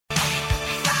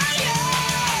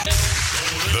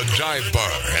dive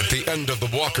bar at the end of the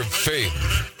Walk of Fame.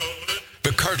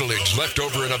 The cartilage left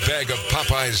over in a bag of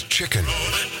Popeye's chicken.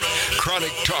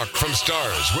 Chronic talk from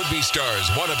stars, would-be stars,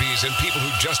 wannabes, and people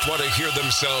who just want to hear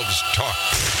themselves talk.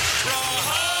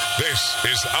 This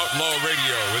is Outlaw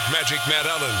Radio with Magic Matt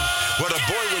Allen. What a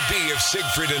boy would be if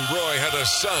Siegfried and Roy had a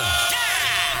son.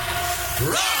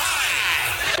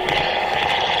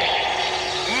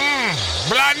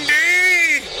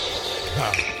 Blondie!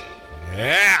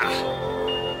 Yeah.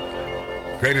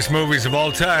 Greatest movies of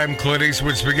all time, Clint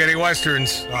Eastwood spaghetti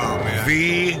westerns. Oh, man.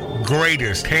 The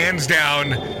greatest, hands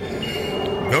down.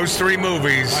 Those three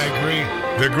movies. I agree.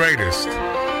 The greatest.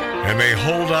 And they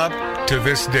hold up to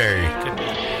this day.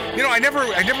 You know, I never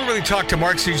really talked to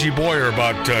Mark C.G. Boyer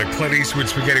about Clint Eastwood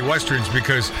spaghetti westerns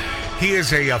because he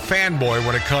is a fanboy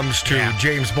when it comes to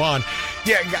James Bond.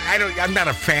 Yeah, I'm not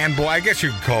a fanboy. I guess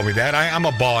you could call me that. I'm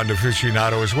a Bond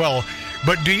aficionado as well.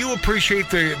 But do you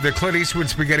appreciate the Clint Eastwood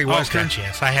spaghetti western? Oh,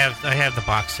 yes. I have the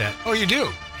box set. Oh, you do?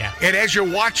 Yeah. And as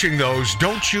you're watching those,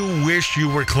 don't you wish you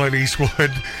were Clint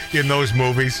Eastwood in those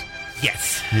movies?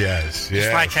 Yes. Yes.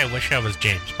 Just like I wish I was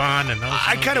James Bond and those.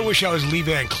 I kind of wish I was Lee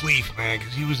Van Cleef, man,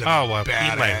 because he was a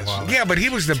badass. Yeah, but he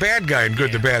was the bad guy in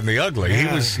Good, the Bad, and the Ugly. Yeah,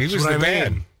 he was the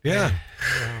bad. Yeah.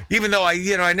 Even though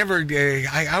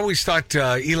I always thought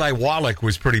Eli Wallach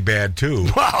was pretty bad too.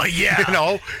 Well, yeah. You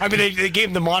know, I mean, they gave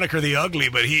him the moniker the Ugly,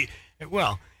 but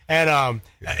and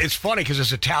it's funny because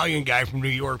this Italian guy from New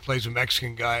York plays a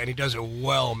Mexican guy, and he does it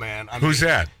well, man. Who's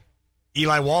that?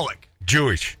 Eli Wallach.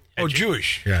 Jewish. Oh,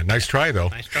 Jewish. Yeah, nice try, though.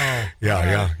 Nice try.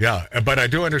 Yeah. But I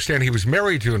do understand he was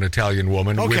married to an Italian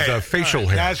woman with facial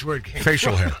hair. That's where it came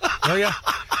facial hair. Oh, yeah.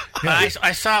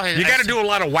 I saw it. You got to do a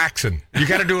lot of waxing. You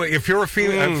got to do it. If you're a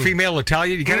female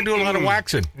Italian, you got to do a lot of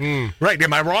waxing. Right.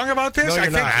 Am I wrong about this? No,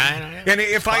 you're not. And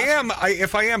if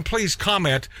I am, please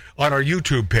comment on our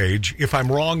YouTube page if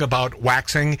I'm wrong about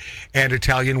waxing and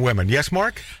Italian women. Yes,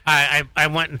 Mark? I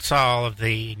went and saw all of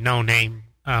the no-name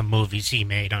movies he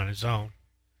made on his own.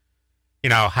 You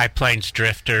know, High Plains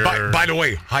Drifter. By the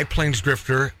way, High Plains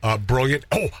Drifter, brilliant.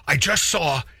 Oh, I just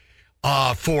saw,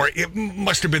 it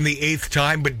must have been the 8th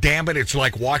time, but damn it, it's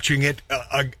like watching it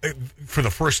for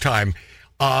the first time.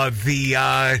 He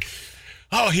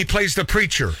plays the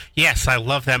preacher. Yes, I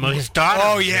love that movie. His daughter.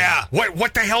 Oh, yeah.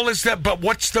 What the hell is that? But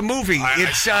what's the movie?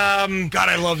 God,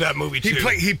 I love that movie, too.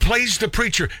 He plays the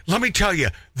preacher. Let me tell you,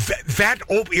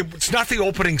 it's not the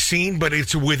opening scene, but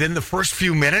it's within the first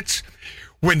few minutes.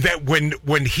 When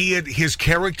his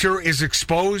character is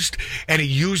exposed and he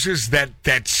uses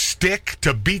that stick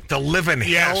to beat the living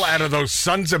hell out of those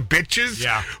sons of bitches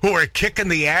who are kicking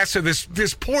the ass of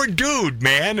this poor dude,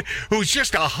 man, who's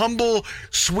just a humble,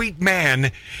 sweet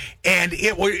man. And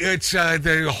it's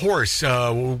the horse,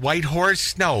 White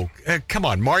Horse. No, come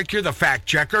on, Mark, you're the fact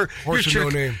checker. Horse with no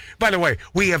name. By the way,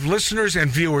 we have listeners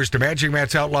and viewers to Magic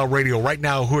Matt's Outlaw Radio right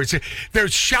now who they're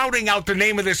shouting out the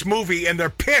name of this movie and they're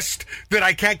pissed that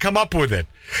I can't come up with it.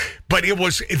 But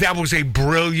that was a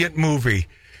brilliant movie.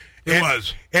 It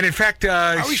was. And in fact,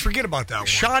 I always forget about that one.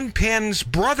 Sean Penn's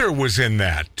brother was in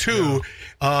that too,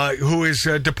 who is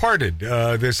departed.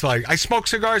 I smoked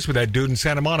cigars with that dude in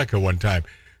Santa Monica one time.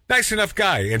 Nice enough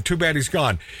guy, and too bad he's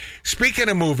gone. Speaking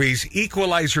of movies,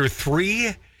 Equalizer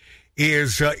 3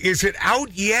 is it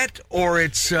out yet, or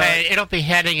it's? It'll be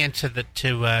heading into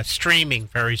streaming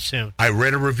very soon. I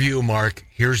read a review, Mark.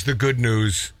 Here's the good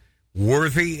news: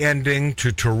 worthy ending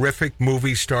to terrific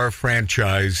movie star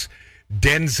franchise.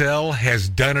 Denzel has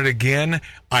done it again.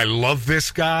 I love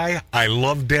this guy. I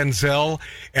love Denzel.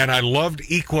 And I loved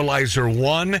Equalizer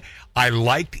 1. I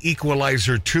liked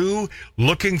Equalizer 2.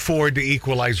 Looking forward to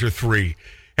Equalizer 3.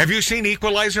 Have you seen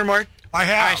Equalizer, Mark? I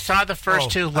have. I saw the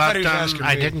first two. Loved them.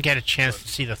 I didn't get a chance to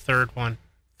see the third one.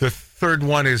 The third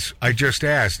one is, I just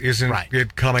asked, isn't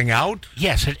it coming out?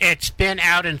 Yes, it's been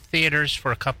out in theaters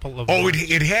for a couple of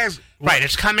months. It has? Right,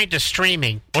 it's coming to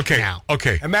streaming now.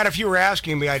 Okay. And Matt, if you were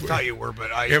asking me, I thought you were,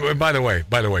 but I... By the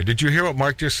way, did you hear what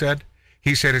Mark just said?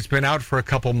 He said it's been out for a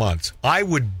couple months. I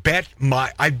bet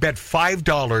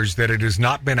 $5 that it has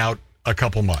not been out a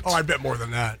couple months. Oh, I'd bet more than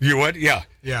that. You would? Yeah.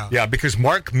 Yeah, because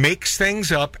Mark makes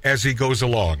things up as he goes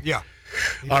along. Yeah.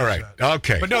 All right.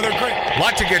 Okay. But no, they're great. A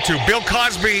lot to get to. Bill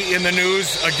Cosby in the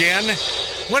news again.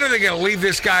 When are they going to leave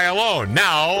this guy alone?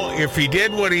 Now, if he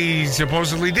did what he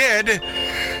supposedly did,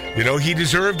 he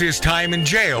deserved his time in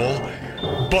jail.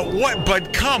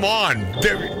 But come on.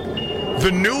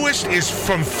 The newest is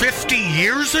from 50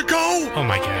 years ago? Oh,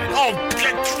 my God.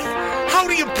 Oh, how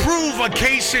do you prove a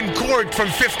case in court from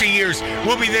 50 years?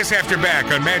 We'll be this after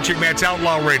back on Magic Matt's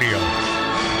Outlaw Radio.